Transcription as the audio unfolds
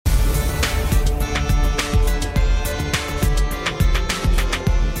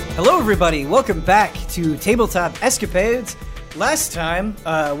Hello, everybody. Welcome back to Tabletop Escapades. Last time,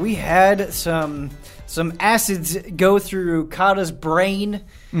 we had some acids go through Kata's brain.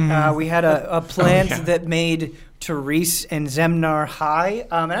 We had a plant that made Therese and Zemnar high.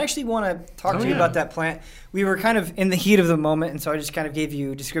 And I actually want to talk to you about that plant. We were kind of in the heat of the moment, and so I just kind of gave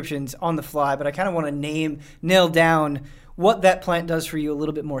you descriptions on the fly, but I kind of want to nail down what that plant does for you a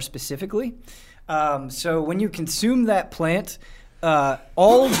little bit more specifically. So when you consume that plant,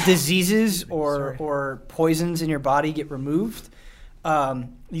 all diseases or poisons in your body get removed.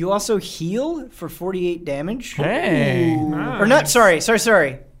 You also heal for 48 damage. Hey. Or not, sorry.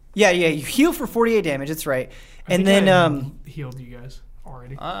 Yeah, you heal for 48 damage, that's right. And then healed you guys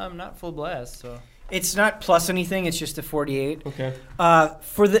already. I'm not full blast, so it's not plus anything, it's just a 48. Okay.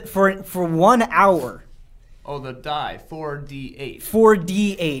 For 1 hour. Oh, the die, 4d8.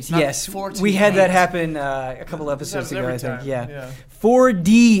 4d8, Not yes. 14. We had that happen a couple episodes ago, I think. time. Yeah.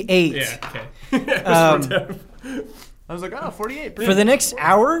 4d8. Yeah, okay. I was like, oh, 48. For the next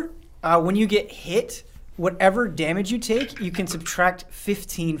hour, when you get hit, whatever damage you take, you can subtract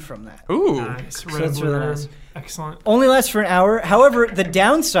 15 from that. Ooh. Nice. Red So that's and blue really herb. nice. Excellent. Only lasts for an hour. However, the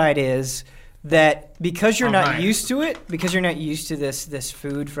downside is that because you're not used to it, because you're not used to this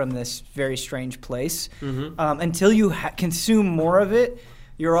food from this very strange place, until you consume more of it,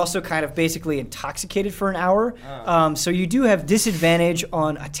 you're also kind of basically intoxicated for an hour. So you do have disadvantage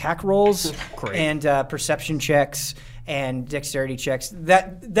on attack rolls and perception checks and dexterity checks,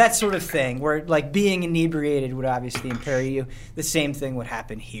 that sort of thing, where like being inebriated would obviously impair you. The same thing would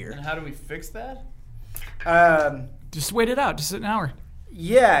happen here. And how do we fix that? Just wait it out. Just an hour.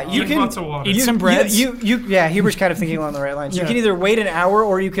 Yeah, you Drink can lots of water. you- Eat some you- breads. Yeah, Huber's kind of thinking along the right lines. You Yeah. can either wait an hour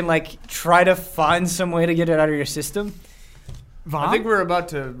or you can like try to find some way to get it out of your system. Vaughn? I think we're about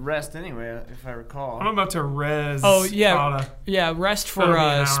to rest anyway, if I recall. I'm about to res. Oh, yeah. Kata. Yeah, rest for That'll be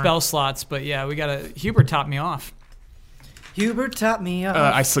an hour. spell slots, but yeah, we gotta. Hubert topped me off. Hubert topped me off.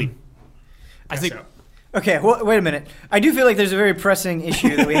 I sleep. I think. Okay, well, wait a minute. I do feel like there's a very pressing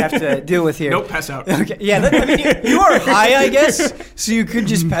issue that we have to deal with here. Nope, pass out. Okay, yeah, I mean, you are high, I guess, so you could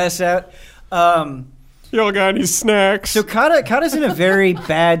just pass out. Y'all got any snacks? So Kata's in a very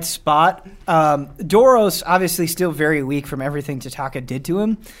bad spot. Doros obviously still very weak from everything Tataka did to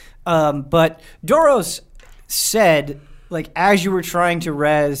him. But Doros said, like, as you were trying to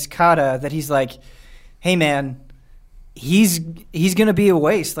res Kata, that he's like, hey man, he's gonna be a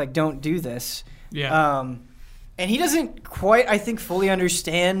waste. Like, don't do this. Yeah. And he doesn't quite, I think, fully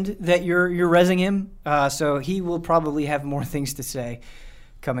understand that you're rezzing him. So he will probably have more things to say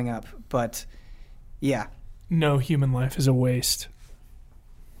coming up. But yeah. No human life is a waste.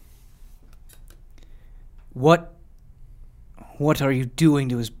 What are you doing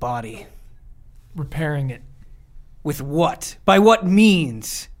to his body? Repairing it. With what? By what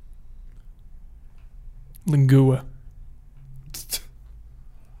means? Lingua.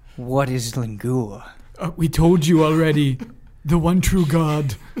 What is Lingua? We told you already. The one true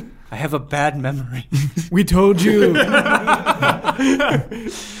God. I have a bad memory. We told you.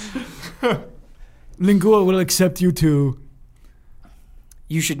 Lingua will accept you too.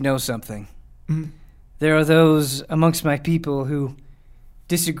 You should know something. There are those amongst my people who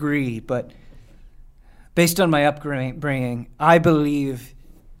disagree, but based on my upbringing, I believe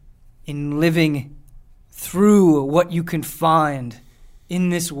in living through what you can find in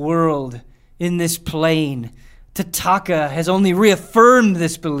this world, in this plane. Tataka has only reaffirmed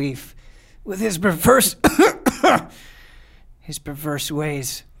this belief with his perverse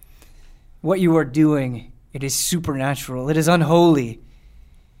ways. What you are doing, it is supernatural. It is unholy.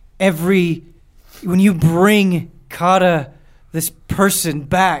 When you bring Kata, this person,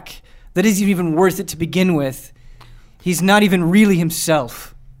 back, that isn't even worth it to begin with. He's not even really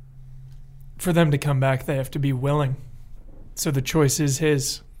himself. For them to come back, they have to be willing. So the choice is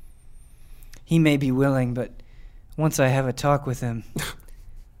his. He may be willing, but once I have a talk with him,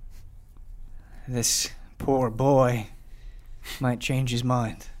 this poor boy might change his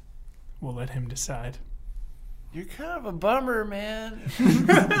mind. We'll let him decide. You're kind of a bummer, man.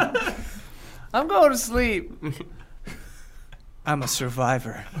 I'm going to sleep. I'm a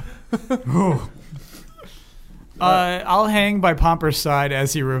survivor. I'll hang by Pomper's side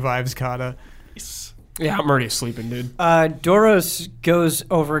as he revives Kata. Yeah, I'm already sleeping, dude. Doros goes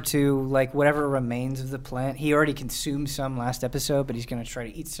over to like whatever remains of the plant. He already consumed some last episode, but he's going to try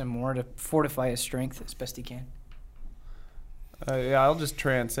to eat some more to fortify his strength as best he can. Yeah, I'll just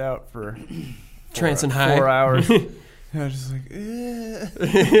trance out for Trance and high. 4 hours. I'm just like,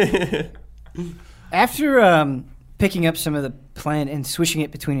 After picking up some of the plant and swishing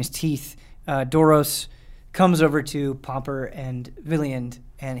it between his teeth, Doros comes over to Pomper and Villiand,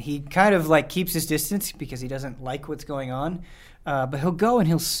 and he kind of like keeps his distance because he doesn't like what's going on. But he'll go and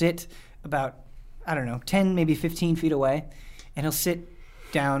he'll sit about, 10, maybe 15 feet away, and he'll sit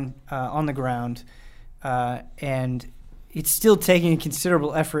down on the ground, and it's still taking a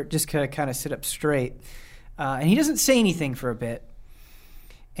considerable effort just to kind of sit up straight. And he doesn't say anything for a bit,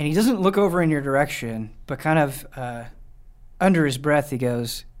 and he doesn't look over in your direction, but kind of under his breath he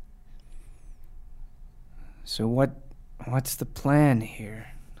goes, "So what's the plan here,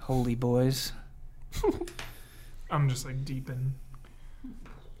 holy boys?" I'm just like deep in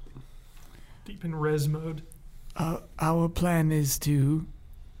res mode. Our plan is to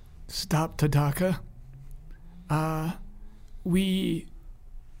stop Tataka. We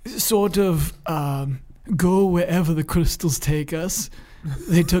sort of go wherever the crystals take us.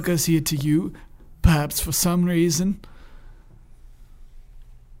 They took us here to you, perhaps for some reason.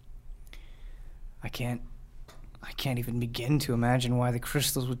 I can't even begin to imagine why the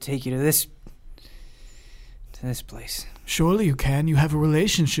crystals would take you to this place. Surely you can. You have a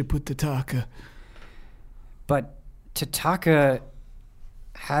relationship with Tataka. But Tataka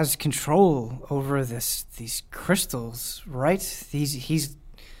has control over these crystals, right? He's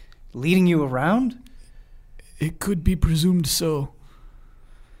leading you around? It could be presumed so.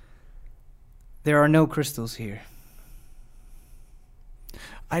 There are no crystals here.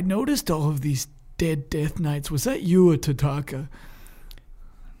 I noticed all of these dead Death Knights. Was that you or Tataka?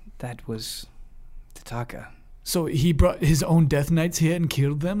 That was Tataka. So he brought his own Death Knights here and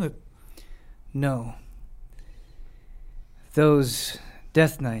killed them? No. Those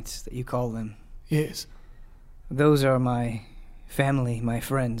Death Knights that you call them. Yes. Those are my family, my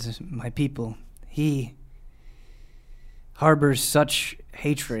friends, my people. He harbors such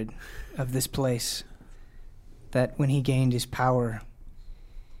hatred of this place that when he gained his power,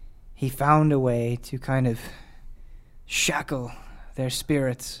 he found a way to kind of shackle their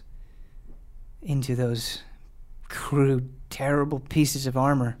spirits into those crude, terrible pieces of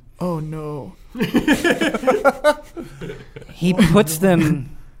armor. Oh, no. He puts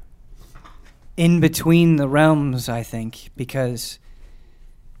them in between the realms, I think, because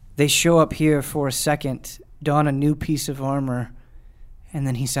they show up here for a second, don a new piece of armor, and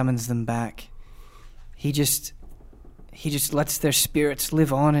then he summons them back. He just lets their spirits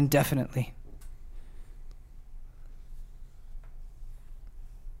live on indefinitely.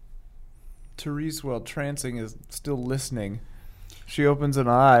 Therese, while trancing, is still listening. She opens an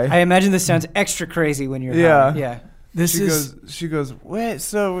eye. I imagine this sounds extra crazy when you're Yeah. high. Yeah. She goes, wait,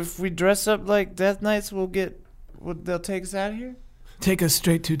 so if we dress up like Death Knights, they'll take us out of here? Take us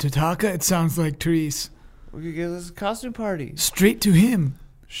straight to Tataka? It sounds like Therese. We could get this costume party. Straight to him.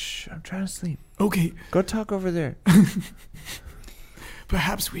 Shh, I'm trying to sleep. Okay. Go talk over there.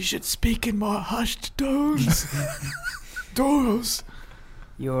 Perhaps we should speak in more hushed tones. Doros.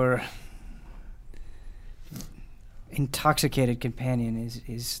 Your intoxicated companion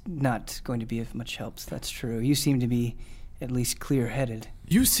is not going to be of much help. That's true. You seem to be at least clear-headed.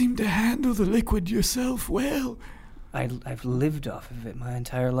 You seem to handle the liquid yourself well. I've lived off of it my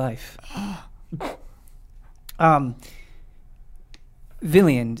entire life.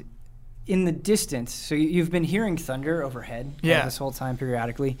 Villiand, in the distance, so you've been hearing thunder overhead this whole time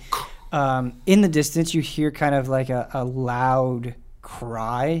periodically. In the distance, you hear kind of like a loud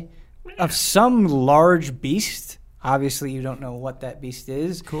cry of some large beast. Obviously, you don't know what that beast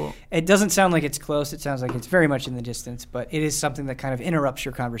is. Cool. It doesn't sound like it's close. It sounds like it's very much in the distance, but it is something that kind of interrupts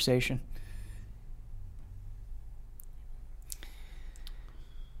your conversation.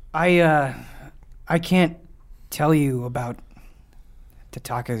 I can't tell you about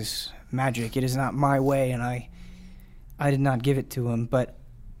Tataka's magic. It is not my way, and I did not give it to him, but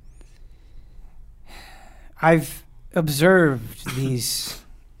I've observed these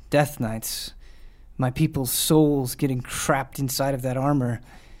Death Knights, my people's souls getting trapped inside of that armor,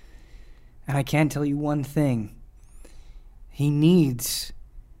 and I can tell you one thing. He needs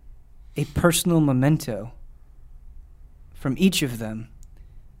a personal memento from each of them.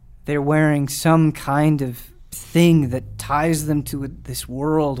 They're wearing some kind of thing that ties them to this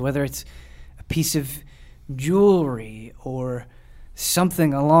world, whether it's a piece of jewelry or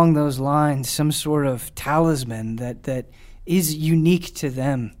something along those lines, some sort of talisman that is unique to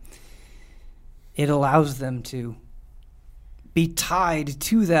them. It allows them to be tied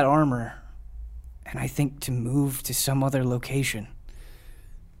to that armor, and I think to move to some other location.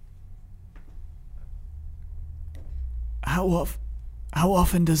 How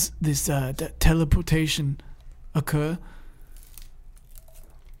often does this teleportation occur?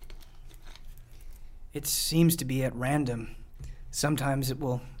 It seems to be at random. Sometimes it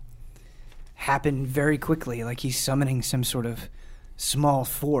will happen very quickly, like he's summoning some sort of small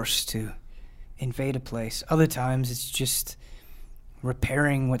force to invade a place. Other times it's just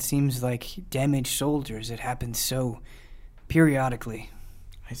repairing what seems like damaged soldiers. It happens so periodically.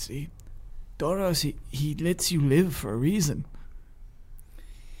 I see. Doros, he lets you live for a reason.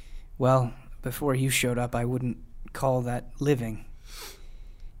 Well, before you showed up, I wouldn't call that living.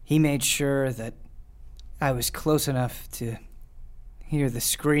 He made sure that I was close enough to hear the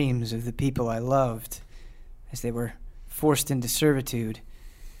screams of the people I loved as they were forced into servitude,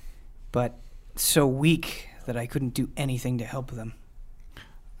 but so weak that I couldn't do anything to help them.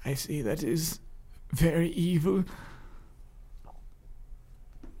 I see. That is very evil.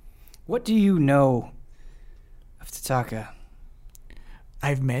 What do you know of Tataka?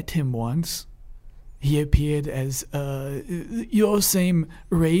 I've met him once. He appeared as your same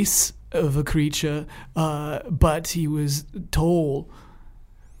race of a creature, but he was tall,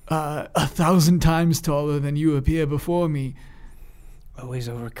 1,000 times taller than you appear before me. Always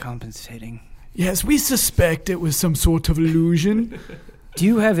overcompensating. Yes, we suspect it was some sort of illusion. Do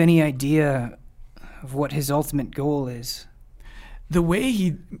you have any idea of what his ultimate goal is? The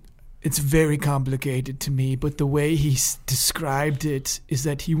way it's very complicated to me, but the way he described it is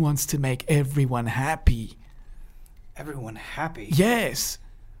that he wants to make everyone happy. Everyone happy? Yes.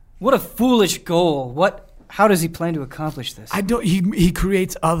 What a foolish goal. How does he plan to accomplish this? He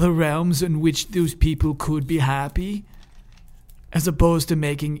creates other realms in which those people could be happy, as opposed to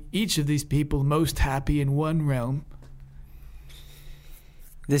making each of these people most happy in one realm.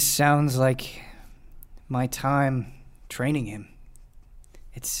 This sounds like my time training him.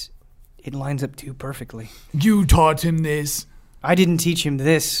 It lines up too perfectly. You taught him this? I didn't teach him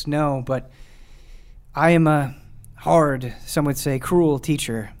this, no, but I am a hard, some would say cruel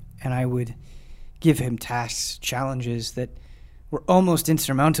teacher, and I would give him tasks, challenges that were almost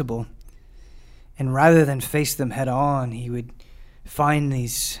insurmountable. And rather than face them head on, he would find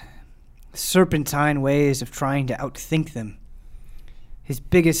these serpentine ways of trying to outthink them. His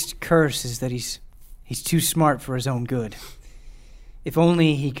biggest curse is that he's too smart for his own good. If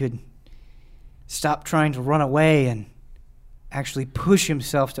only he could stop trying to run away and actually push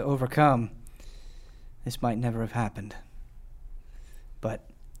himself to overcome, this might never have happened. But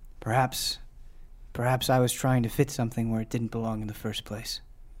perhaps I was trying to fit something where it didn't belong in the first place.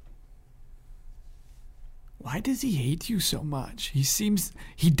 Why does he hate you so much?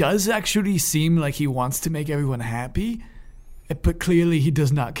 He does actually seem like he wants to make everyone happy, but clearly he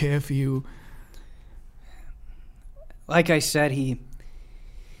does not care for you. Like I said, he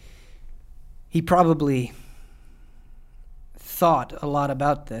probably thought a lot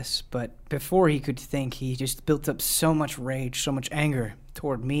about this, but before he could think, he just built up so much rage, so much anger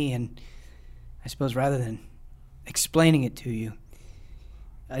toward me, and I suppose rather than explaining it to you,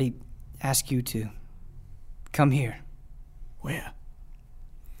 I ask you to come here. Where?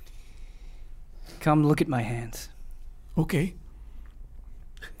 Come look at my hands. Okay.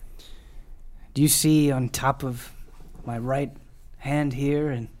 Do you see on top of my right hand here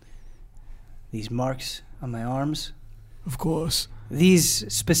and these marks on my arms? Of course.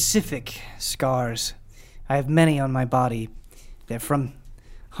 These specific scars. I have many on my body. They're from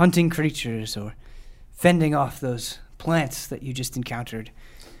hunting creatures or fending off those plants that you just encountered.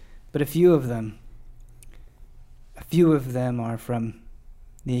 But a few of them are from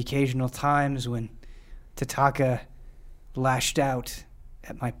the occasional times when Tataka lashed out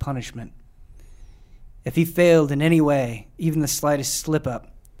at my punishment. If he failed in any way, even the slightest slip-up,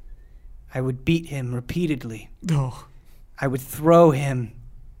 I would beat him repeatedly. Oh. I would throw him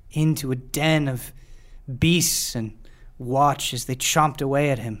into a den of beasts and watch as they chomped away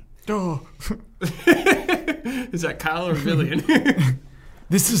at him. Oh. Is that Kyle or Villian?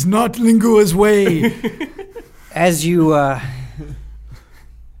 This is not Lingua's way. As you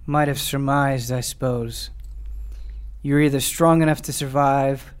might have surmised, I suppose, you're either strong enough to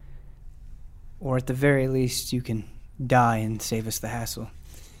survive, or at the very least you can die and save us the hassle.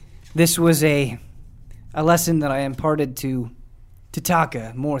 This was a lesson that I imparted to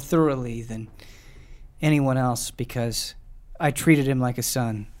Tataka more thoroughly than anyone else because I treated him like a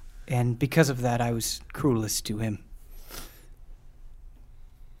son, and because of that I was cruelest to him.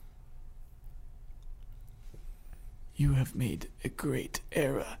 You have made a great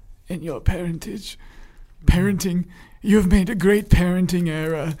error in your parenting. You have made a great parenting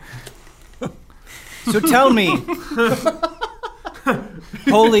error. So tell me,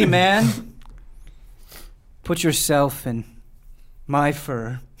 holy man, put yourself in my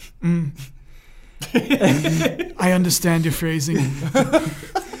fur. I understand your phrasing.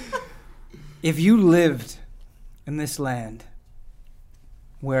 If you lived in this land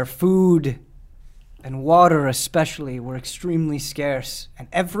where food and water especially were extremely scarce, and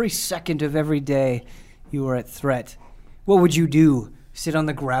every second of every day you were at threat, what would you do? Sit on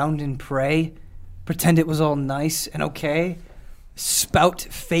the ground and pray? Pretend it was all nice and okay? Spout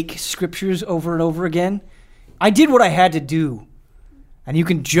fake scriptures over and over again? I did what I had to do, and you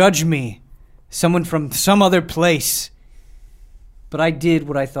can judge me, someone from some other place, but I did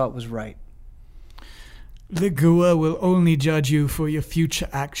what I thought was right. Lingua will only judge you for your future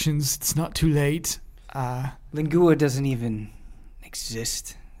actions. It's not too late. Lingua doesn't even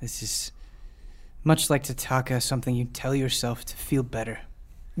exist. This is much like Tataka, something you tell yourself to feel better.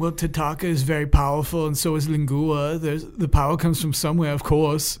 Well, Tataka is very powerful, and so is Lingua. The power comes from somewhere, of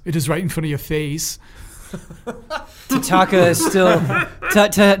course. It is right in front of your face. Tataka is still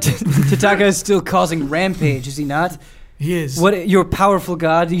Tataka is still causing rampage, is he not? He is. What your powerful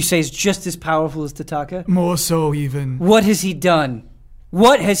god you say is just as powerful as Tataka? More so, even. What has he done?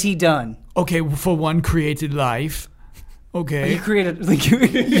 What has he done? Okay, for one, created life. Okay. He created Lingua.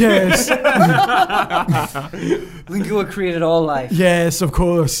 Yes. Lingua created all life. Yes, of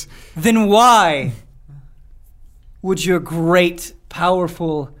course. Then why would your great,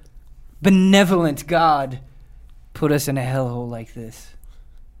 powerful, benevolent god put us in a hellhole like this?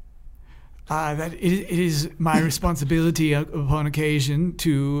 That it is my responsibility upon occasion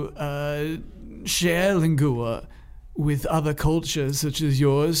to share Lingua with other cultures such as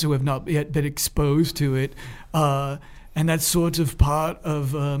yours who have not yet been exposed to it. And that's sort of part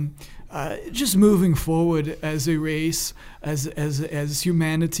of just moving forward as a race, as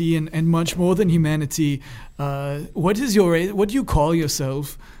humanity, and much more than humanity. What is your race? What do you call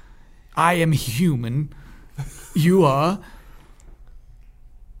yourself? I am human. You are?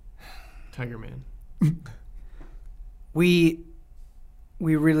 Tiger Man. We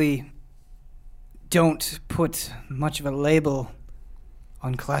really don't put much of a label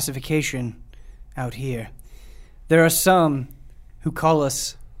on classification out here. There are some who call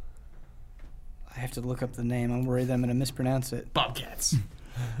us, I have to look up the name, I'm worried that I'm going to mispronounce it. Bobcats.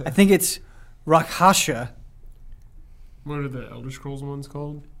 I think it's Rakhasha. What are the Elder Scrolls ones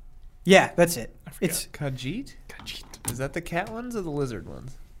called? Yeah, that's it. It's Khajiit? Is that the cat ones or the lizard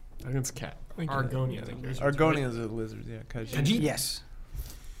ones? I think it's cat. think Argonia, I think. Argonians are the lizards, yeah. Khajiit. yes.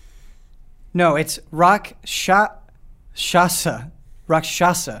 No, it's Rakshasa.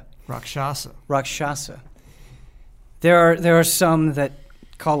 Rakshasa. There are some that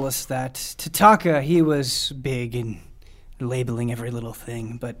call us that. Tataka, he was big in labeling every little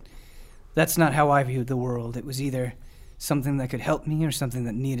thing, but that's not how I viewed the world. It was either something that could help me or something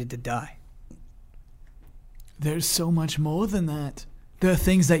that needed to die. There's so much more than that. There are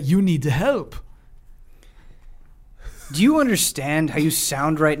things that you need to help. Do you understand how you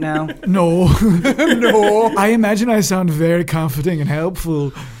sound right now? No. No. I imagine I sound very comforting and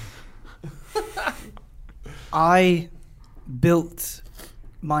helpful. I built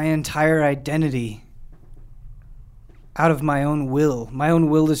my entire identity out of my own will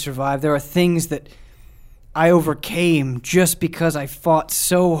to survive. There are things that I overcame just because I fought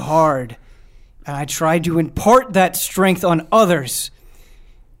so hard, and I tried to impart that strength on others.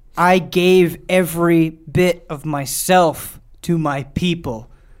 I gave every bit of myself to my people.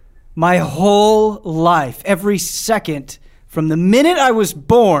 My whole life, every second, from the minute I was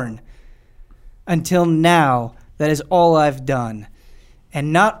born until now, that is all I've done.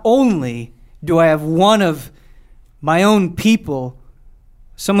 And not only do I have one of my own people,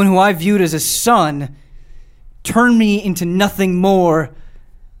 someone who I viewed as a son, turn me into nothing more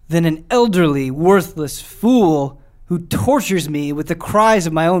than an elderly, worthless fool who tortures me with the cries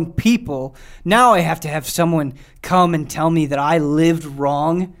of my own people. Now I have to have someone come and tell me that I lived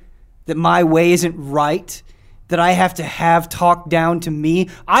wrong, that my way isn't right, that I have to have talked down to me.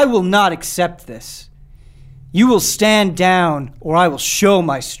 I will not accept this. You will stand down, or I will show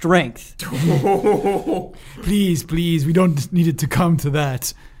my strength. Please, we don't need it to come to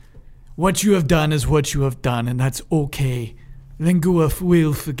that. What you have done is what you have done, and that's okay. Lingua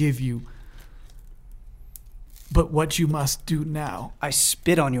will forgive you. But what you must do now... I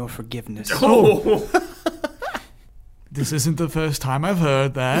spit on your forgiveness. Oh! This isn't the first time I've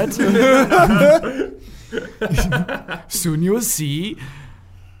heard that. Soon you will see.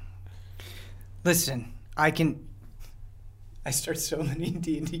 Listen, I start so many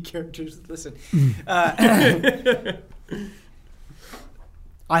D&D characters. Listen. I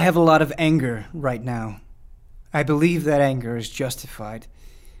have a lot of anger right now. I believe that anger is justified.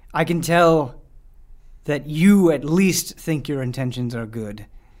 I can tell that you at least think your intentions are good.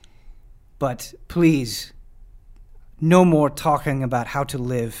 But please, no more talking about how to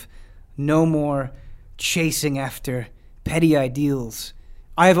live. No more chasing after petty ideals.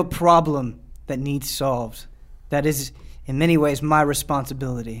 I have a problem that needs solved. That is, in many ways, my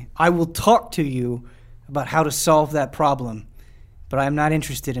responsibility. I will talk to you about how to solve that problem, but I am not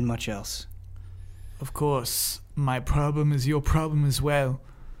interested in much else. Of course, my problem is your problem as well.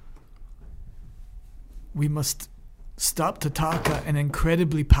 We must stop Tataka, an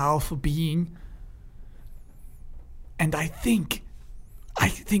incredibly powerful being. And I think,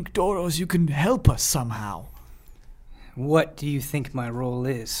 Doros, you can help us somehow. What do you think my role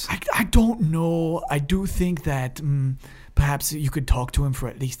is? I don't know. I do think that perhaps you could talk to him for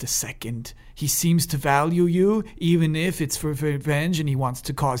at least a second. He seems to value you, even if it's for revenge and he wants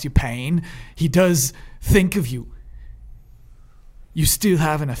to cause you pain. He does think of you. You still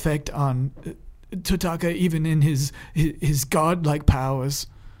have an effect on Tataka, even in his godlike powers.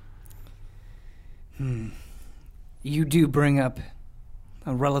 You do bring up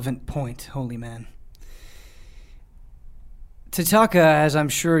a relevant point, holy man. Tataka, as I'm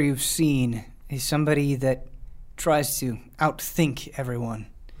sure you've seen, is somebody that tries to outthink everyone.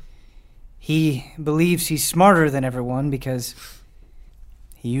 He believes he's smarter than everyone because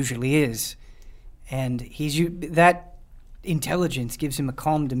he usually is. And that intelligence gives him a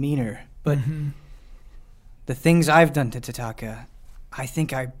calm demeanor. But the things I've done to Tataka, I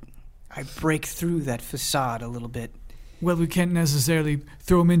think I break through that facade a little bit. Well, we can't necessarily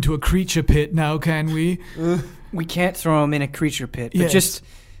throw him into a creature pit now, can we? We can't throw him in a creature pit, but Yes. just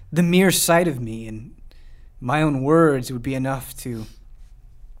the mere sight of me and my own words would be enough to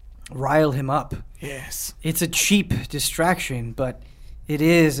rile him up. Yes. It's a cheap distraction, but it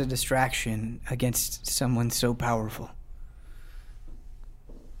is a distraction against someone so powerful.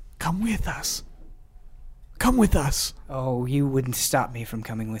 Come with us. Come with us. Oh, you wouldn't stop me from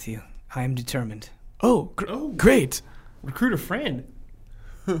coming with you. I am determined. Oh, great. Recruit a friend.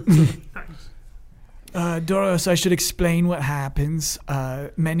 Doros, I should explain what happens.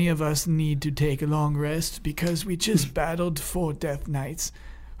 Many of us need to take a long rest because we just battled 4 Death Knights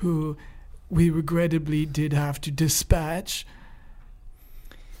who we regrettably did have to dispatch.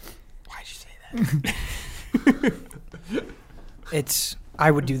 Why'd you say that? I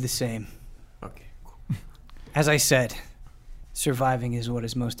would do the same. Okay, cool. As I said, surviving is what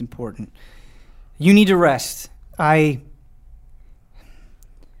is most important. You need to rest. I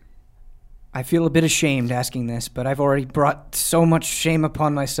feel a bit ashamed asking this, but I've already brought so much shame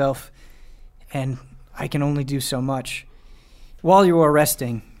upon myself, and I can only do so much. While you are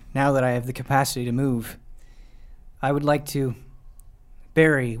resting, now that I have the capacity to move, I would like to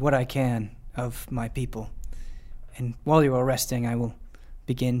bury what I can of my people. And while you are resting, I will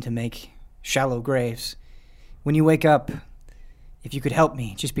begin to make shallow graves. When you wake up, if you could help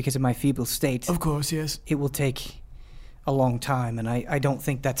me, just because of my feeble state, Of course, yes. it will take a long time, and I don't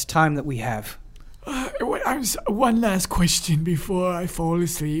think that's time that we have. One last question before I fall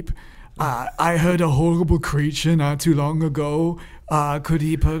asleep. I heard a horrible creature not too long ago. Could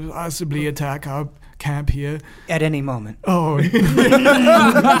he possibly attack our camp here? At any moment. Oh.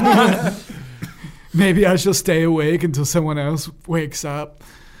 Maybe I shall stay awake until someone else wakes up.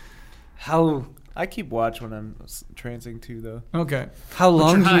 I keep watch when I'm trancing too, though. Okay. How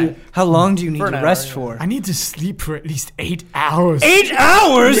long do you need For to an rest hour, for? I need to sleep for at least 8 hours. 8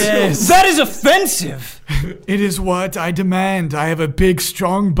 hours? Yes. That is offensive. It is what I demand. I have a big,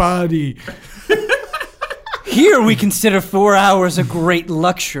 strong body. Here we consider 4 hours a great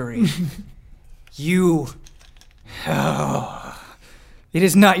luxury. It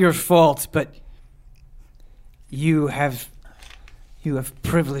is not your fault, but you have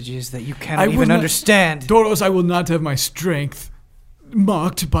privileges that you I cannot will even not- understand. Doros, I will not have my strength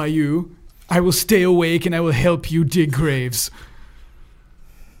mocked by you. I will stay awake and I will help you dig graves.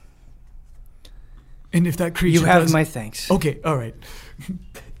 And if that creature You have does- my thanks. Okay, all right.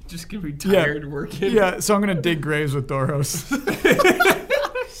 Just get retired working. Yeah, so I'm going to dig graves with Doros.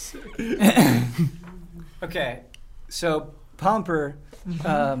 Okay, so Pomper,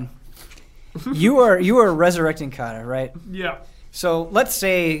 you are resurrecting Kata, right? Yeah. So let's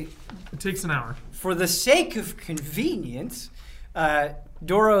say, It takes an hour. for the sake of convenience,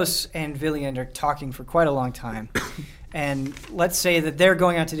 Doros and Villian are talking for quite a long time. And let's say that they're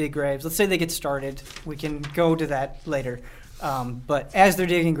going out to dig graves. Let's say they get started. We can go to that later. But as they're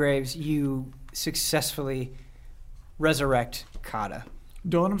digging graves, you successfully resurrect Kata.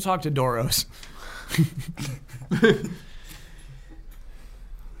 Don't let him talk to Doros.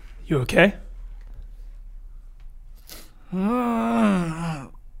 You okay?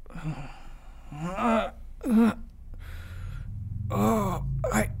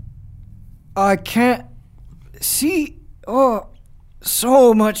 I can't see. Oh,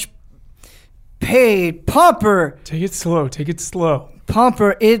 so much pain. Pomper, Take it slow. Take it slow.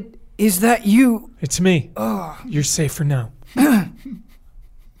 Pomper, it Is that you? It's me. Oh. You're safe for now.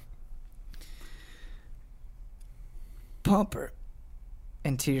 Pomper.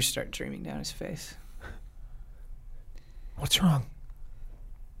 And tears start streaming down his face. What's wrong?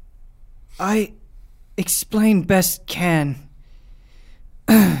 I explain best can.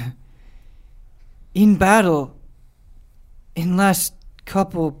 In battle, in last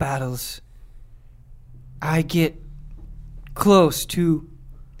couple battles, I get close to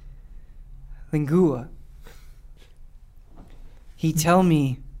Lingua. He tell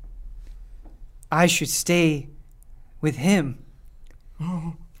me I should stay with him.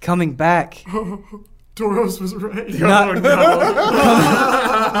 Coming back. Doros was right.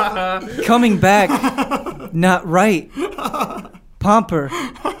 Coming back, not right. Pomper,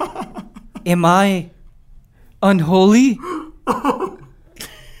 am I unholy?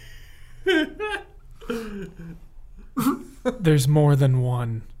 There's more than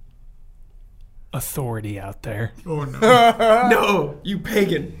one authority out there. Oh no. No, you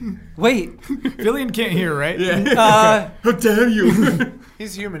pagan. Wait, Villian can't hear, right? How dare you?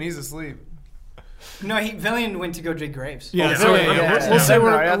 He's human. He's asleep. no, Villian went to go dig graves. Yeah, Yeah, so yeah, yeah, we'll say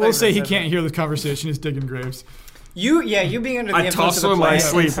Sorry, I we'll think say he that's can't hear the conversation. He's digging graves. You being under the I influence toss of the him my plant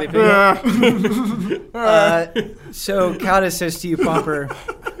and sleep. sleeping. So Kata says to you, Pomper,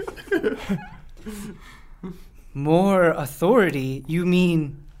 more authority? You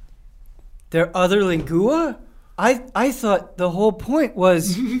mean there are other Lingua? I thought the whole point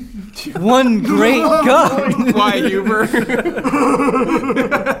was one great god. Why, Huber?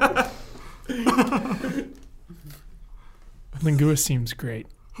 Lingua seems great.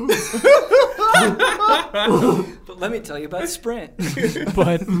 But let me tell you about Sprint.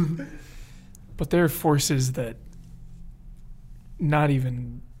 But there are forces that not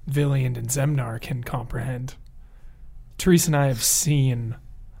even Villian and Zemnar can comprehend. Therese and I have seen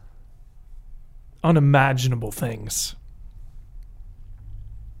unimaginable things.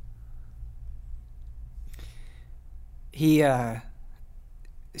 He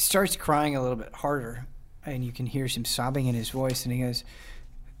starts crying a little bit harder, and you can hear some sobbing in his voice, and he goes,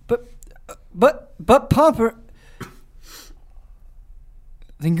 But Pomper,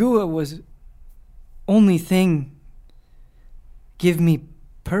 Lingua was only thing give me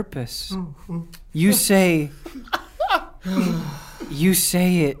purpose. You say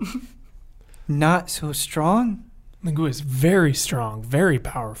it not so strong? Lingua is very strong, very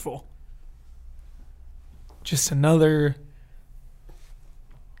powerful. Just another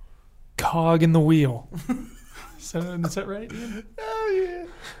cog in the wheel. Is that right? Ian? Oh yeah.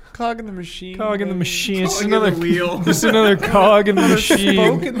 Cog in the machine. Cog in the machine. It's Cog in another the wheel. Just another cog in the machine.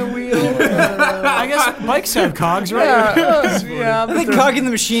 Spoke in the wheel. I guess bikes have cogs, right? Yeah. I think cog in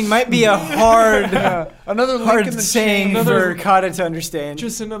the machine might be a hard Another link hard in the saying chain. for Kata to understand.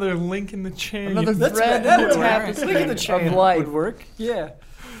 Just another link in the chain. Another That's thread that in would the work. tapestry Look at the chain of life. would work. Yeah.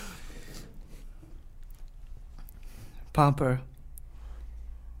 Pomper.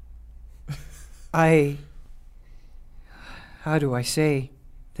 How do I say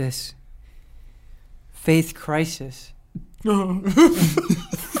this? Faith crisis.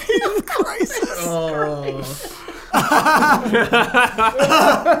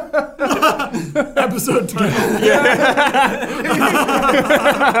 Episode together.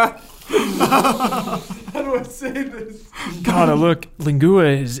 How do I say this? God, look, Lingua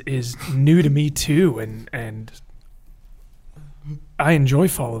is new to me too, and I enjoy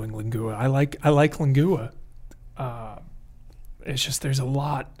following Lingua. I like Lingua. It's just there's a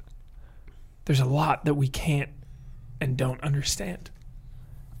lot that we can't and don't understand,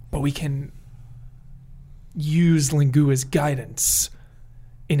 but we can use Lingua's guidance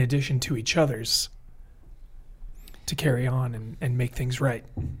in addition to each other's to carry on and make things right.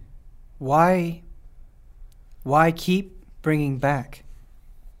 Why keep bringing back?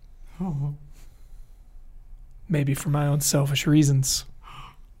 Maybe for my own selfish reasons.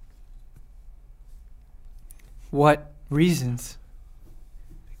 What reasons?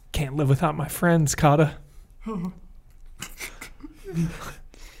 Can't live without my friends, Kata.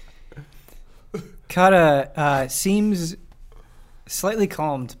 Kata seems slightly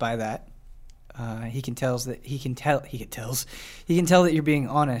calmed by that. He can tell that you're being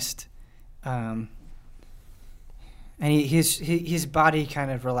honest, and his body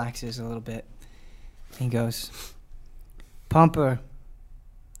kind of relaxes a little bit. He goes, "Pomper,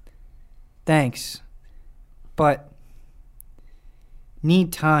 thanks, but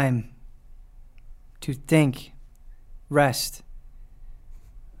need time to think, rest.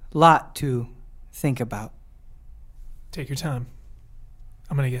 Lot to think about." Take your time.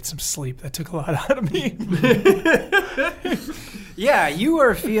 I'm going to get some sleep. That took a lot out of me. Yeah, you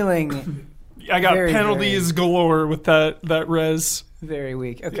are feeling I got Very, penalties galore with that res. very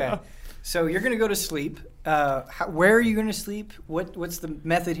weak. Okay. Yeah. So you're going to go to sleep. Where are you going to sleep? What's the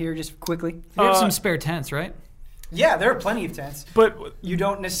method here, just quickly? You have some spare tents, right? Yeah, there are plenty of tents. But You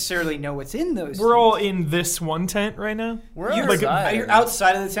don't necessarily know what's in those. we're all in this one tent right now. We're You're, outside. you're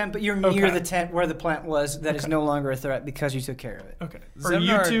outside of the tent, but you're near Okay. the tent where the plant was that is no longer a threat because you took care of it. Okay. Are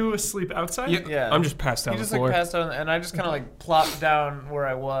Zemnar- you two asleep outside? Yeah. I'm just passed out You on the just floor. like passed out, and I just kind of like plopped down where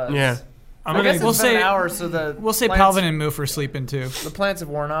I was. Yeah. I'm I gonna. guess we'll it's been say- an hour, so the We'll say plants- Palvin and Moof are sleeping too. The plants have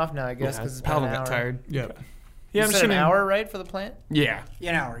worn off now, I guess, because it's been Paladin an hour. got tired. Yeah. Yeah, You I'm said just an gonna. hour, right, for the plant? Yeah.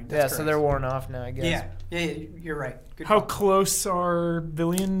 Yeah, an hour. Yeah, That's so correct. they're worn off now, I guess. Yeah, you're right. Good How call. close are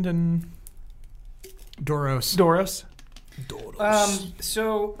Villiand and Doros. Doros?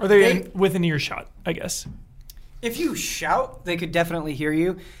 So Are they within earshot? I guess. if you shout, they could definitely hear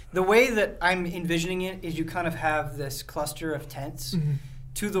you. The way that I'm envisioning it is you kind of have this cluster of tents.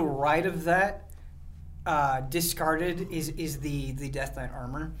 To the right of that, discarded is the Death Knight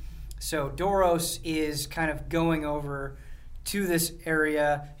armor. So Doros is kind of going over to this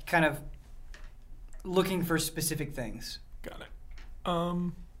area, kind of looking for specific things. Got it.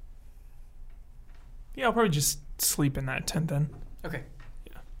 Yeah, I'll probably just sleep in that tent then. Okay.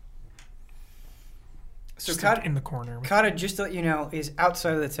 Yeah. So Just, like, Kata, in the corner. Kata, just to let you know, is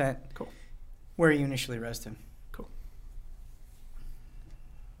outside of the tent. Cool. Where you initially rest him. Cool.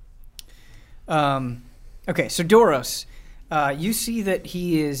 Okay, so Doros, you see that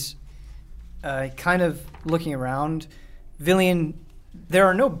he is kind of looking around. Villian, there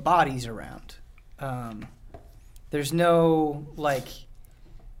are no bodies around. There's no, like,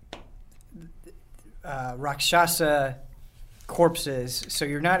 Rakshasa corpses, so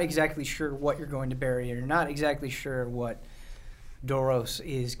you're not exactly sure what you're going to bury. You're not exactly sure what Doros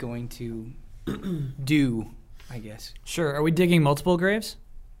is going to do, I guess. Sure. Are we digging multiple graves?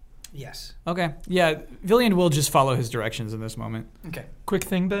 Yes. Okay. Yeah, Villian will just follow his directions in this moment. Okay. Quick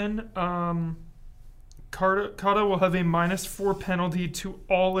thing, Ben. Kata will have a -4 penalty to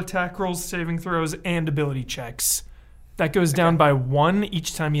all attack rolls, saving throws, and ability checks. That goes down by 1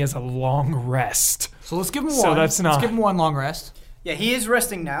 each time he has a long rest. So let's give him one. So that's not- Let's give him one long rest. Yeah, he is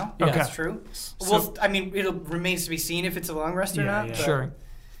resting now. Okay. That's true. Well, I mean, it remains to be seen if it's a long rest or Yeah, not. yeah. but- Sure.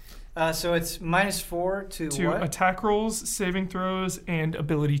 So it's -4 to To what? attack rolls, saving throws, and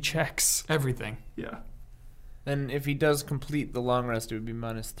ability checks. Everything. Yeah. Then if he does complete the long rest, it would be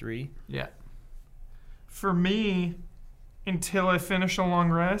 -3. Yeah. For me, until I finish a long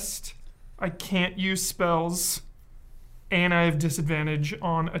rest, I can't use spells, and I have disadvantage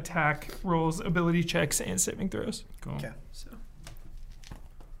on attack rolls, ability checks, and saving throws. Cool. Okay. So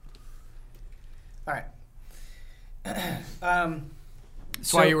All right.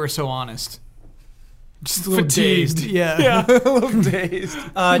 That's why you were so honest. Just a little Fatigued. dazed. Yeah. Yeah. a little dazed.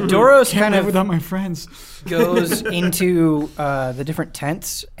 Doros Can't kind live of without my friends. goes into the different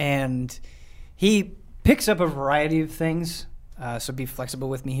tents, and he picks up a variety of things. So be flexible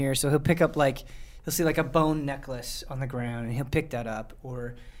with me here. So he'll pick up, like, he'll see like a bone necklace on the ground, and he'll pick that up.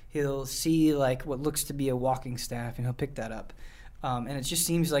 Or he'll see like what looks to be a walking staff, and he'll pick that up. And it just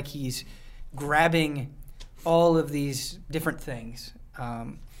seems like he's grabbing all of these different things.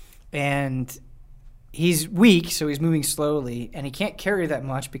 And he's weak, so he's moving slowly, and he can't carry that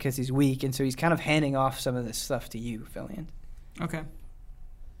much because he's weak, and so he's kind of handing off some of this stuff to you, Fillion. Okay.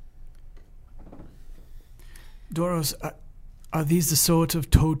 Doros, are these the sort of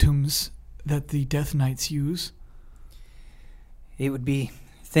totems that the Death Knights use? It would be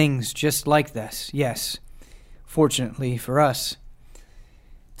things just like this, yes. Fortunately for us,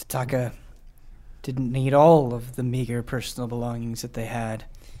 Tataka didn't need all of the meager personal belongings that they had,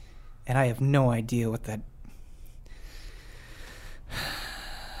 and I have no idea what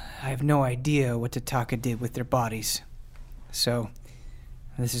Tataka did with their bodies. So,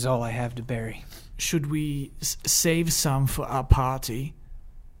 this is all I have to bury. Should we save some for our party?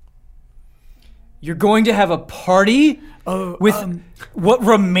 You're going to have a party Oh, with what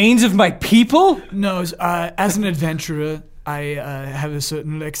remains of my people? no. As an adventurer, I have a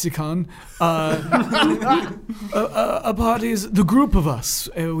certain lexicon. A party is the group of us.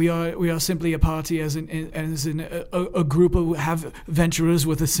 We are simply a party as a group of adventurers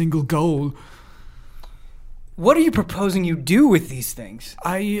with a single goal. What are you proposing you do with these things?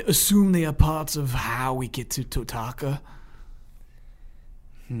 I assume they are parts of how we get to Totaka.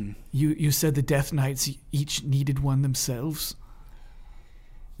 You said the Death Knights each needed one themselves.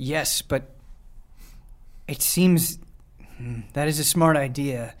 Yes, but it seems that is a smart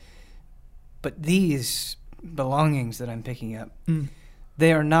idea. But these belongings that I'm picking up,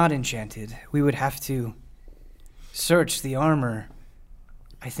 they are not enchanted. We would have to search the armor,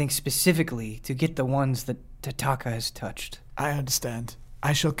 I think specifically to get the ones that Tataka has touched. I understand.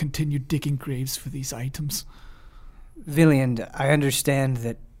 I shall continue digging graves for these items. Villiand, I understand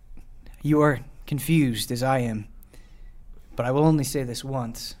that you are confused as I am, but I will only say this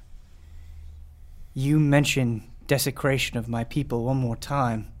once. You mention desecration of my people one more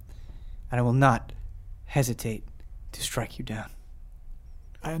time, and I will not hesitate to strike you down.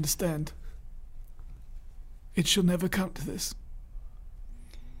 I understand. It shall never come to this.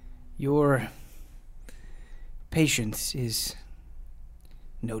 Your patience is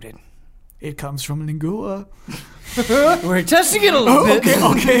noted. It comes from Lingua. We're testing it a little bit.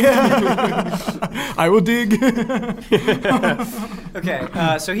 Okay. I will dig.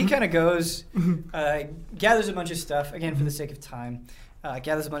 Okay, so he kind of goes, gathers a bunch of stuff, again, for the sake of time.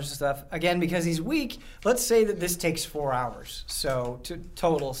 Gathers a bunch of stuff. Again, because he's weak, let's say that this takes 4 hours. So,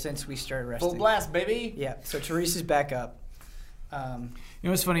 total since we started resting. Full blast, baby. Yeah, so Therese is back up. You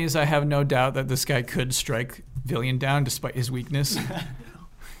know what's funny is I have no doubt that this guy could strike Villian down despite his weakness.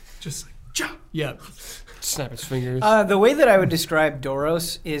 Just like, Yeah. Snap his fingers. The way that I would describe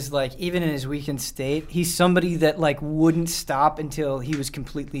Doros is, like, even in his weakened state, he's somebody that, like, wouldn't stop until he was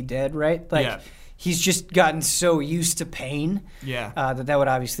completely dead, right? Like, Yeah. he's just gotten so used to pain Yeah. that would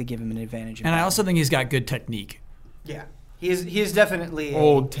obviously give him an advantage. And I also think he's got good technique. Yeah. He is definitely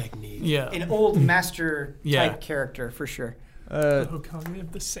Old technique. Yeah. an old master Yeah. type character, for sure. Hokage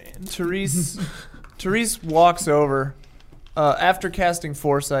of the sand. Therese walks over after casting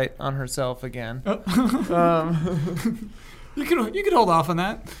Foresight on herself again. You could hold off on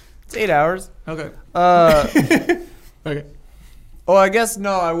that. It's 8 hours. Okay. Okay. Oh, I guess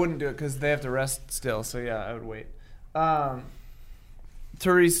no, I wouldn't do it because they have to rest still. So yeah, I would wait.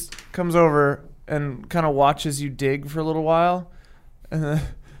 Therese comes over and kind of watches you dig for a little while, and then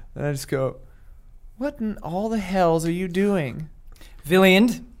I just go, "What in all the hells are you doing?"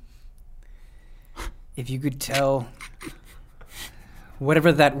 Villiand, if you could tell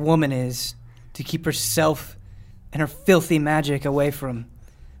whatever that woman is to keep herself and her filthy magic away from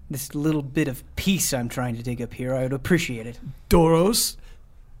this little bit of peace I'm trying to dig up here, I would appreciate it. Doros,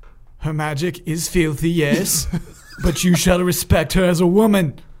 her magic is filthy, yes, but you shall respect her as a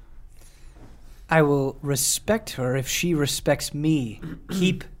woman. I will respect her if she respects me.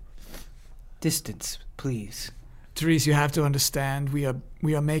 Keep distance, please. Therese, you have to understand, we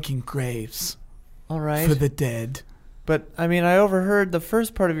are making graves All right. for the dead. But I mean, I overheard the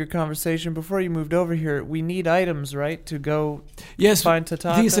first part of your conversation before you moved over here. We need items, right, to go Yes, find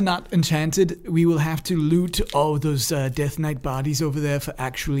Tataka? these are not enchanted. We will have to loot all those Death Knight bodies over there for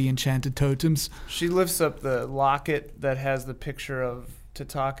actually enchanted totems. She lifts up the locket that has the picture of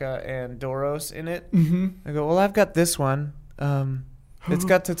Tataka and Doros in it. Mm-hmm. I go, well, I've got this one. It's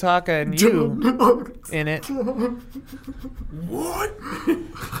got Tataka and you in it.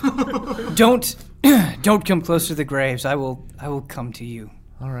 Don't come close to the graves. I will come to you.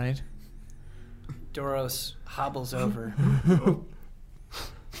 All right. Doros hobbles over.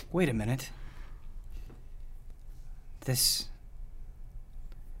 Wait a minute. This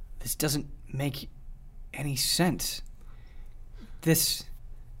doesn't make any sense.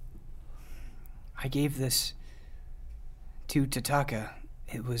 I gave this to Tataka.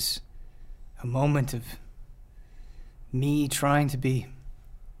 It was a moment of me trying to be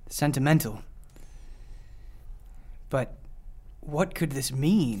sentimental. But what could this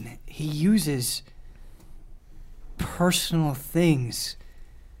mean? He uses personal things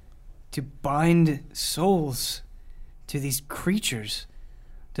to bind souls to these creatures.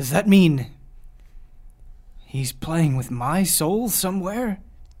 Does that mean he's playing with my soul somewhere?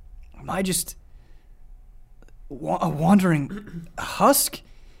 Am I just a wandering husk?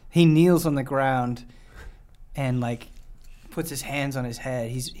 He kneels on the ground and, like, puts his hands on his head.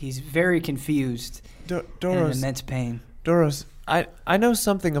 He's very confused and in Doros, immense pain. Doros, I know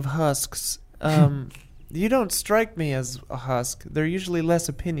something of husks. You don't strike me as a husk. They're usually less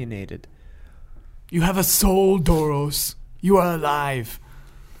opinionated. You have a soul, Doros. You are alive.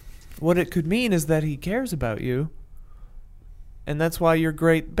 What it could mean is that he cares about you. And that's why you're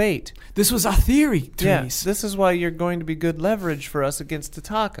great bait. This was our theory, Yes, Therese. this is why you're going to be good leverage for us against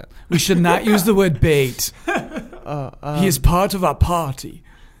Tataka. We should not use the word bait. He is part of our party.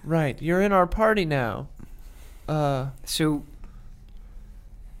 Right, you're in our party now. So,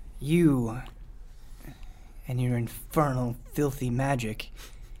 you and your infernal, filthy magic.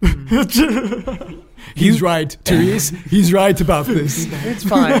 He's right, Therese. He's right about this. It's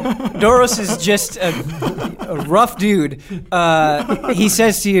fine. Doros is just a rough dude. He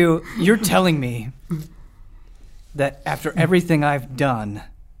says to you, you're telling me that after everything I've done,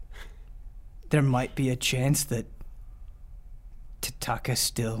 there might be a chance that Tataka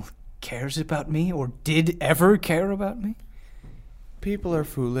still cares about me, or did ever care about me? People are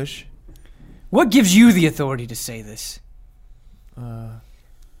foolish. What gives you the authority to say this? I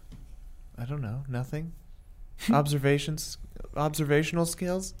don't know. Nothing. Observational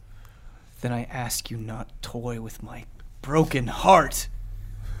skills. Then I ask you not toy with my broken heart.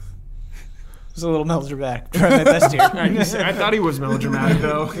 It's a little melodramatic. Try my best here. I thought he was melodramatic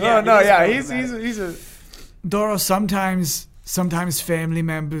though. He's a. Doro, sometimes family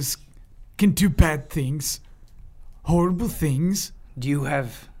members can do bad things, horrible things. Do you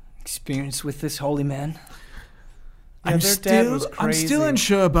have experience with this holy man? Yeah, their dad was I'm still crazy.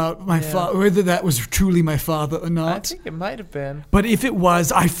 unsure about my father, whether that was truly my father or I not. think it might have been. But if it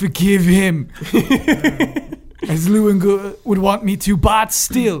was, I forgive him. As Luengu would want me to, but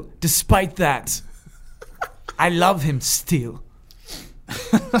still, despite that, I love him still.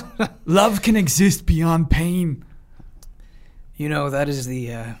 Love can exist beyond pain. You know, that is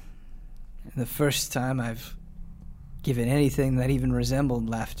the first time I've given anything that even resembled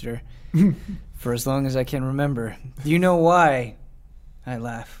laughter for as long as I can remember. Do you know why I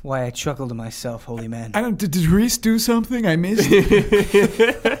laugh? Why I chuckle to myself, holy man? Did Reese do something I missed?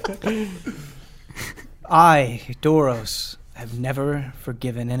 I, Doros, have never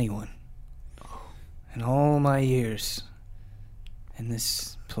forgiven anyone. In all my years in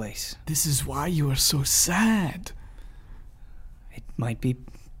this place. This is why you are so sad. It might be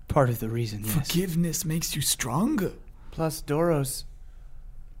part of the reason, yes. Forgiveness makes you stronger. Plus, Doros.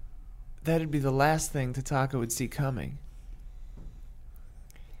 That'd be the last thing Tataka would see coming.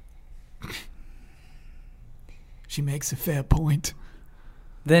 She makes a fair point.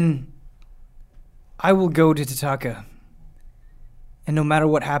 Then I will go to Tataka. And no matter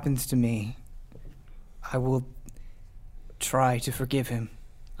what happens to me, I will try to forgive him.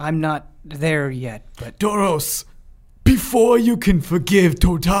 I'm not there yet, but Doros, before you can forgive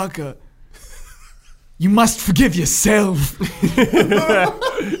Totaka, you must forgive yourself.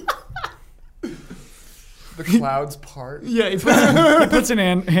 The clouds part. Yeah, he puts an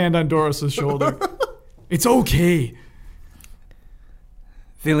hand on Doros' shoulder. It's okay.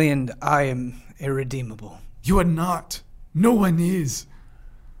 Villian, I am irredeemable. You are not. No one is.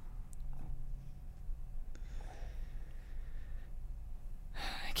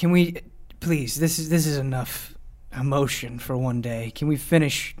 Can we, please, this is enough emotion for one day. Can we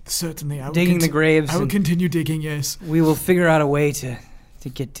finish Certainly, I will digging the graves? I will and continue digging, yes. we will figure out a way to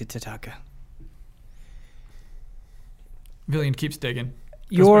get to Tataka. Villian keeps digging.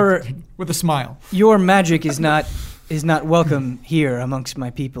 Your With a smile. your magic is not welcome here amongst my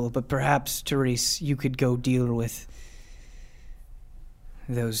people, but perhaps, Therese, you could go deal with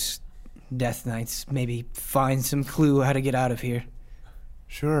those Death Knights. Maybe find some clue how to get out of here.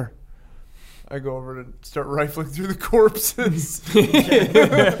 Sure. I go over to start rifling through the corpses.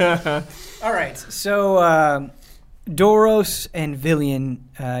 All right, so Doros and Villian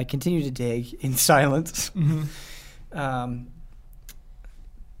continue to dig in silence.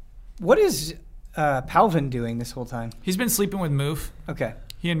 What is Palvin doing this whole time? He's been sleeping with Moof. Okay.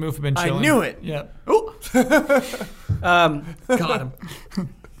 He and Moof have been I chilling. knew it. Yeah. Oh. Got him.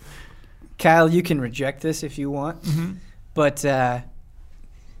 Kyle, you can reject this if you want, but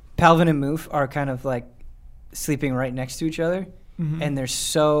Palvin and Moof are kind of like sleeping right next to each other, and they're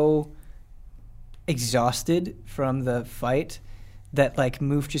so exhausted from the fight that like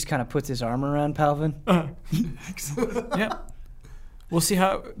Moof just kind of puts his arm around Palvin. Yeah. We'll see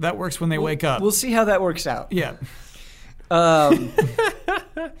how that works when they wake up. We'll see how that works out. Yeah.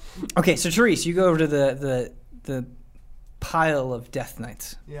 Okay, so Therese, you go over to the pile of Death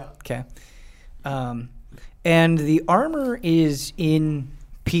Knights. Yeah. Okay. And the armor is in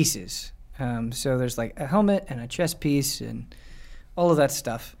pieces. So there's like a helmet and a chest piece and all of that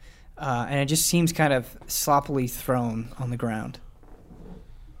stuff. And it just seems kind of sloppily thrown on the ground.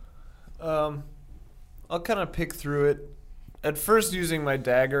 I'll kind of pick through it. At first using my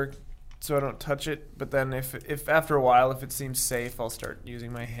dagger so I don't touch it, but then if after a while, if it seems safe, I'll start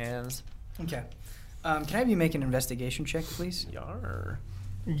using my hands. Okay. Can I have you make an investigation check, please? Yar.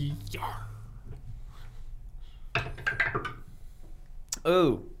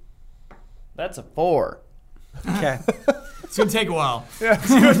 Ooh. That's a 4. Okay. It's going to take a while. Yeah, it's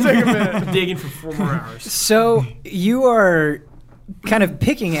going to take a minute. Digging for 4 more hours. So you are kind of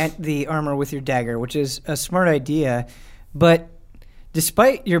picking at the armor with your dagger, which is a smart idea, but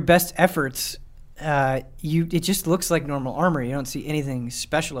despite your best efforts, it just looks like normal armor. You don't see anything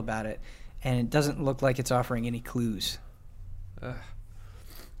special about it, and it doesn't look like it's offering any clues.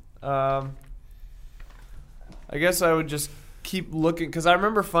 I guess I would just keep looking because I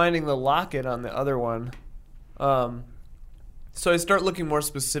remember finding the locket on the other one. So I start looking more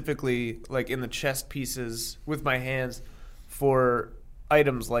specifically, like in the chest pieces with my hands, for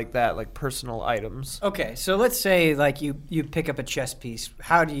items like that, like personal items. Okay, so let's say like you pick up a chess piece.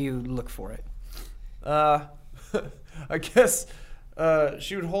 How do you look for it? I guess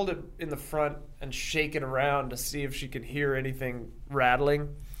she would hold it in the front and shake it around to see if she could hear anything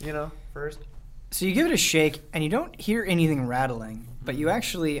rattling, first. So you give it a shake, and you don't hear anything rattling, but you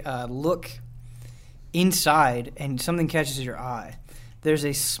actually look inside, and something catches your eye. There's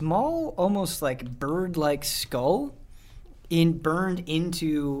a small, almost like bird-like skull burned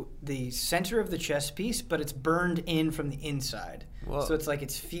into the center of the chess piece, but it's burned in from the inside. Whoa. So it's like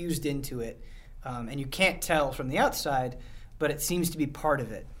it's fused into it, and you can't tell from the outside, but it seems to be part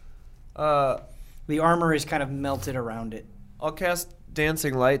of it. The armor is kind of melted around it. I'll cast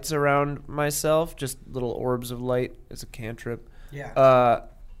dancing lights around myself, just little orbs of light as a cantrip. Yeah.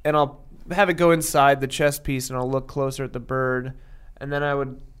 And I'll have it go inside the chess piece, and I'll look closer at the bird, and then I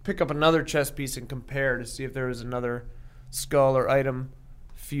would pick up another chess piece and compare to see if there was another skull or item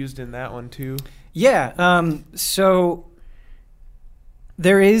fused in that one too. Yeah. So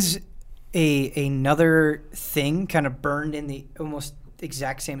there is another thing kind of burned in the almost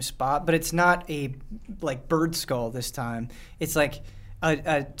exact same spot, but it's not a like bird skull this time. It's like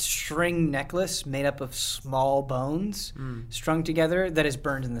a string necklace made up of small bones strung together that is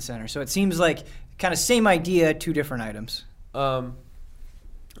burned in the center. So it seems like kind of same idea, two different items. I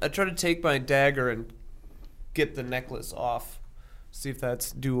try to take my dagger and get the necklace off, see if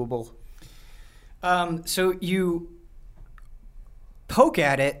that's doable. So you poke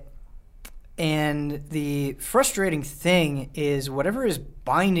at it, and the frustrating thing is whatever is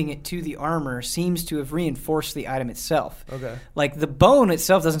binding it to the armor seems to have reinforced the item itself. Okay. Like the bone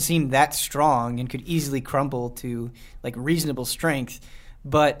itself doesn't seem that strong and could easily crumble to like reasonable strength,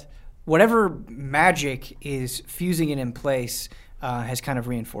 but whatever magic is fusing it in place has kind of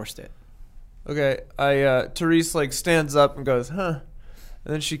reinforced it. Okay, Therese like stands up and goes, huh?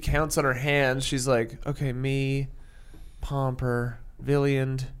 And then she counts on her hands. She's like, okay, me, Pomper,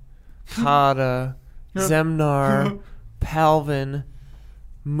 Villiand, Kata, Zemnar, Palvin,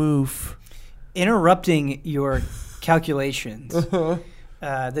 Moof. Interrupting your calculations,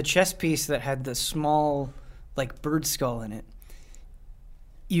 the chess piece that had the small like bird skull in it,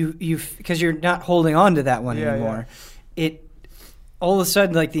 you because you're not holding on to that one anymore. Yeah. It all of a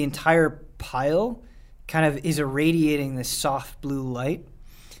sudden, like the entire pile kind of is irradiating this soft blue light,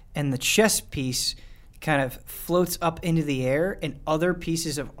 and the chess piece kind of floats up into the air, and other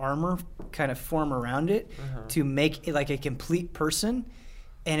pieces of armor kind of form around it to make it like a complete person,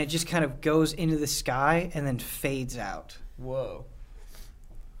 and it just kind of goes into the sky and then fades out. Whoa.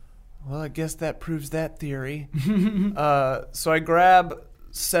 Well, I guess that proves that theory. So I grab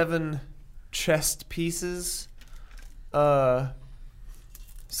 7 chest pieces.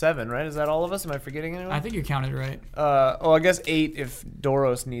 7, right? Is that all of us? Am I forgetting anyone? I think you counted right. I guess 8 if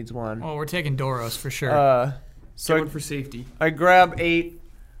Doros needs one. Well, we're taking Doros for sure. So One for safety. I grab 8,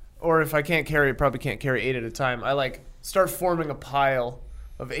 or if I can't carry it, probably can't carry 8 at a time. I like start forming a pile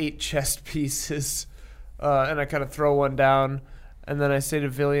of 8 chest pieces, and I kind of throw one down, and then I say to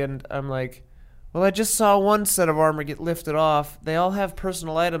Villiand, I'm like, well, I just saw one set of armor get lifted off. They all have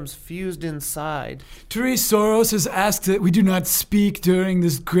personal items fused inside. Therese Soros has asked that we do not speak during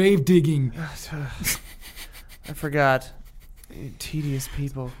this grave digging. I forgot. Tedious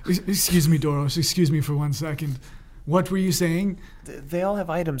people. Excuse me, Doros. Excuse me for 1 second. What were you saying? They all have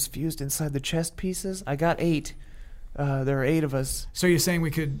items fused inside the chest pieces. I got 8. There are 8 of us. So you're saying we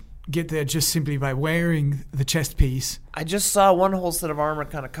could get there just simply by wearing the chest piece? I just saw one whole set of armor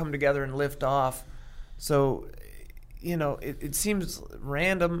kind of come together and lift off. So, it seems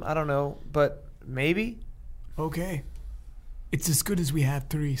random. I don't know, but maybe. Okay. It's as good as we have,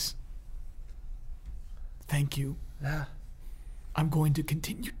 Therese. Thank you. Yeah. I'm going to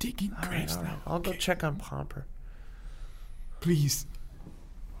continue digging graves All right. now. I'll go check on Pomper. Please.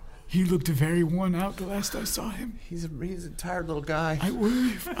 He looked very worn out the last I saw him. He's a tired little guy. I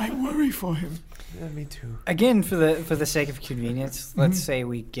worry for him. Yeah, me too. Again, for the sake of convenience, let's say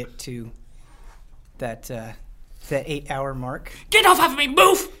we get to that 8-hour mark. Get off of me,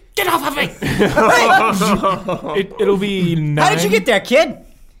 Moof! Get off of me! It'll be 9. How did you get there, kid?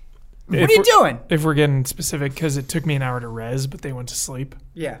 What are you doing? If we're getting specific, because it took me an hour to res, but they went to sleep.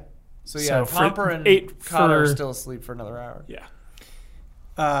 Yeah. So yeah, So Pomper and 8 Kata are for- still asleep for another hour. Yeah.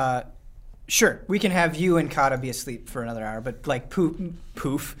 Sure, we can have you and Kata be asleep for another hour, but like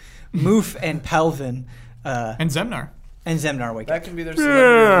Moof and Palvin And Zemnar. And Zemnar wake That up. can be their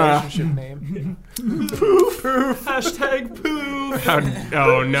celebrity relationship name. Hashtag poof.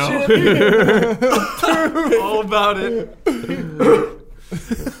 Oh no. All about it.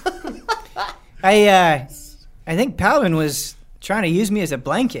 I think Paladin was trying to use me as a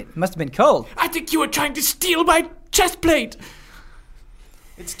blanket. It must have been cold. I think you were trying to steal my chest plate.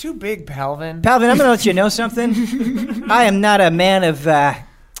 It's too big, Palvin. Paladin, I'm going to let you know something. I am not a man of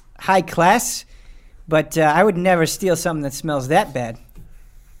high class, but I would never steal something that smells that bad.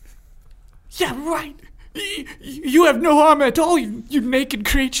 Yeah, right. You have no armor at all, you naked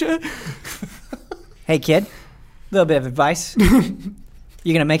creature. Hey, kid, a little bit of advice.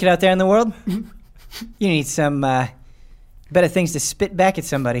 You going to make it out there in the world? You need some better things to spit back at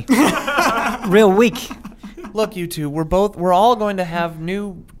somebody. Real weak. Look, you two, we're all going to have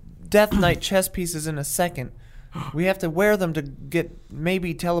new Death Knight chess pieces in a second. We have to wear them to get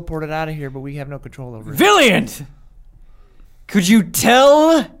maybe teleported out of here, but we have no control over it. Villiant! Could you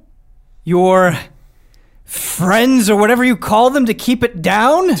tell your friends or whatever you call them to keep it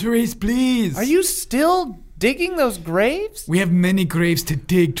down? Therese, please. Are you still digging those graves? We have many graves to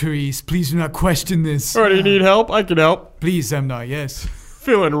dig, Therese. Please do not question this. Oh, do you need help? I can help. Please, Zemnar, yes.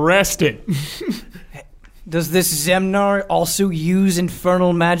 Feeling rested. Does this Zemnar also use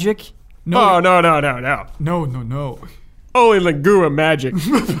infernal magic? No. No. No. Only Lingua magic.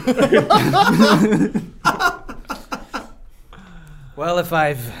 Well, if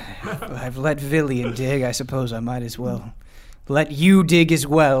I've let Villian dig, I suppose I might as well let you dig as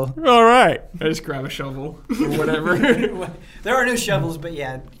well. All right. I just grab a shovel or whatever. There are no shovels, but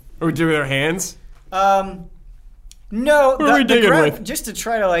yeah. Or we do it with our hands. No, What are we digging ground, with? just to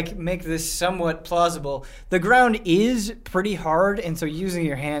try to make this somewhat plausible, the ground is pretty hard, and so using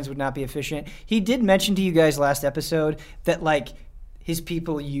your hands would not be efficient. He did mention to you guys last episode that his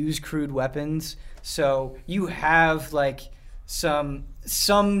people use crude weapons, so you have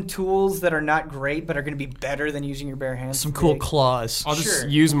some tools that are not great, but are going to be better than using your bare hands. Some to cool dig. claws. I'll just Sure.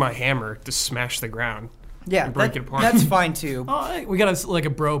 use my hammer to smash the ground. Yeah, and break it apart. that's fine too. Oh, we got a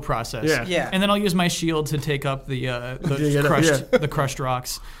bro process. Yeah. Yeah. And then I'll use my shield to take up Dig it up, the crushed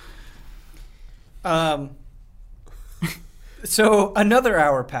rocks. So another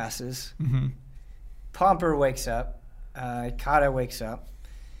hour passes. Mm-hmm. Pomper wakes up. Kata wakes up.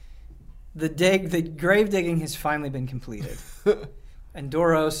 The grave digging has finally been completed. And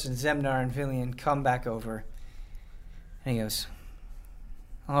Doros and Zemnar and Villian come back over. And he goes,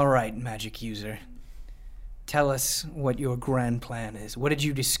 "All right, magic user. Tell us what your grand plan is. What did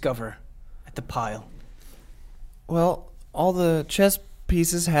you discover at the pile?" Well, all the chess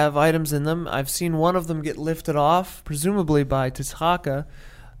pieces have items in them. I've seen one of them get lifted off, presumably by Tishaka.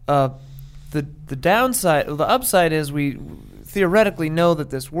 The downside, the upside is we theoretically know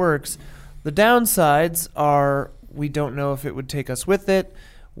that this works. The downsides are we don't know if it would take us with it.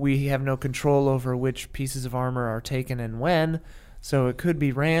 We have no control over which pieces of armor are taken and when, so it could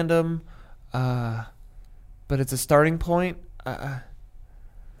be random. But it's a starting point.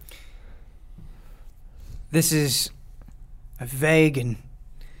 This is a vague and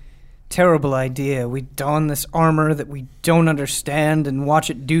terrible idea. We don this armor that we don't understand and watch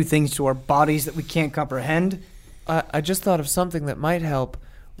it do things to our bodies that we can't comprehend. I just thought of something that might help.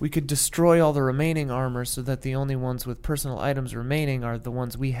 We could destroy all the remaining armor so that the only ones with personal items remaining are the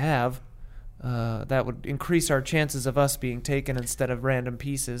ones we have. That would increase our chances of us being taken instead of random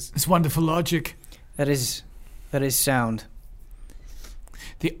pieces. It's wonderful logic. That is sound.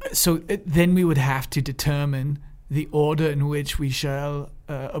 Then we would have to determine the order in which we shall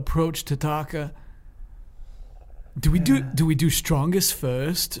approach Tataka. Do we do strongest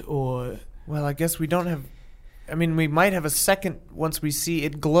first, or? Well, I guess we don't have... I mean, we might have a second once we see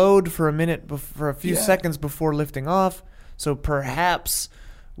it glowed for a minute, for a few seconds before lifting off. So perhaps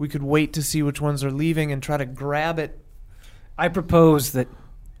we could wait to see which ones are leaving and try to grab it. I propose that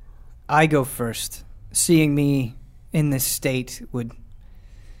I go first. Seeing me in this state would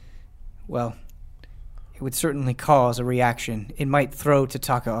certainly cause a reaction. It might throw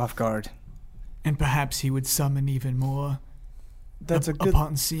Tataka off guard. And perhaps he would summon even more. That's a good...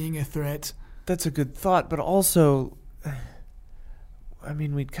 upon seeing a threat. That's a good thought, but also, I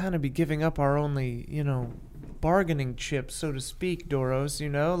mean, we'd kind of be giving up our only, bargaining chip, so to speak,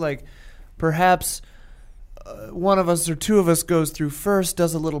 Doros, perhaps one of us or two of us goes through first,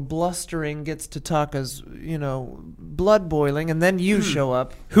 does a little blustering, gets Tataka's, blood boiling, and then you show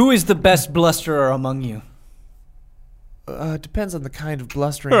up. Who is the best blusterer among you? Depends on the kind of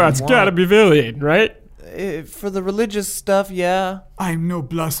blustering Oh, you it's want. gotta be Villian, right? For the religious stuff, yeah. I'm no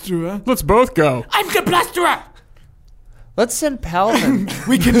blusterer. Let's both go. I'm the blusterer! Let's send Palvin.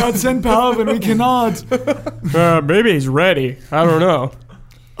 We cannot send Palvin. We cannot. Maybe he's ready. I don't know.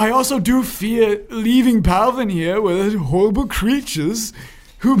 I also do fear leaving Palvin here with horrible creatures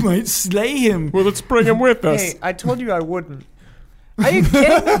who might slay him. Well, let's bring him with us. Hey, I told you I wouldn't. Are you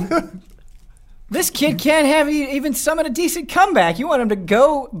kidding me? This kid can't have even summon a decent comeback. You want him to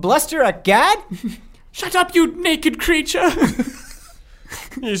go bluster a god? Shut up, you naked creature.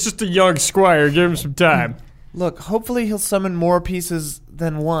 He's just a young squire. Give him some time. Look, hopefully he'll summon more pieces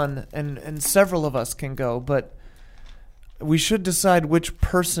than one, and several of us can go, but we should decide which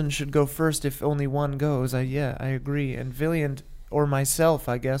person should go first if only one goes. I agree. And Villiand or myself,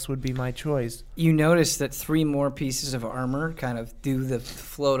 I guess, would be my choice. You notice that 3 more pieces of armor kind of do the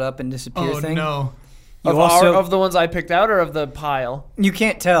float up and disappear thing. No. You Of the ones I picked out or of the pile? You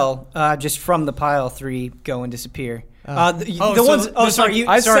can't tell. Just from the pile, 3 go and disappear. The so ones. Oh, this sorry.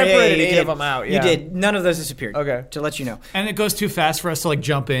 I sorry, separated you 8 did. of them out. You Yeah. did. None of those disappeared. Okay. To let you know. And it goes too fast for us to like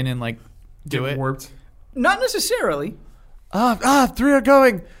jump in and like do it. Warped. Not necessarily. 3 are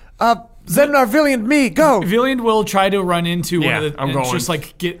going. Zednar, Villiand, me, go. Villiand will try to run into Yeah, one of the. I'm and going. Just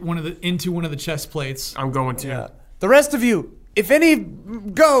like get one of the chest plates. I'm going to. Yeah. The rest of you, if any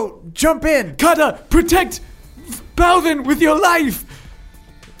go, jump in. Kata, protect Palvin with your life.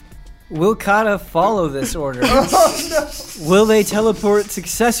 Will Kata follow this order? Will they teleport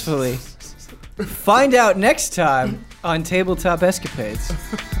successfully? Find out next time on Tabletop Escapades.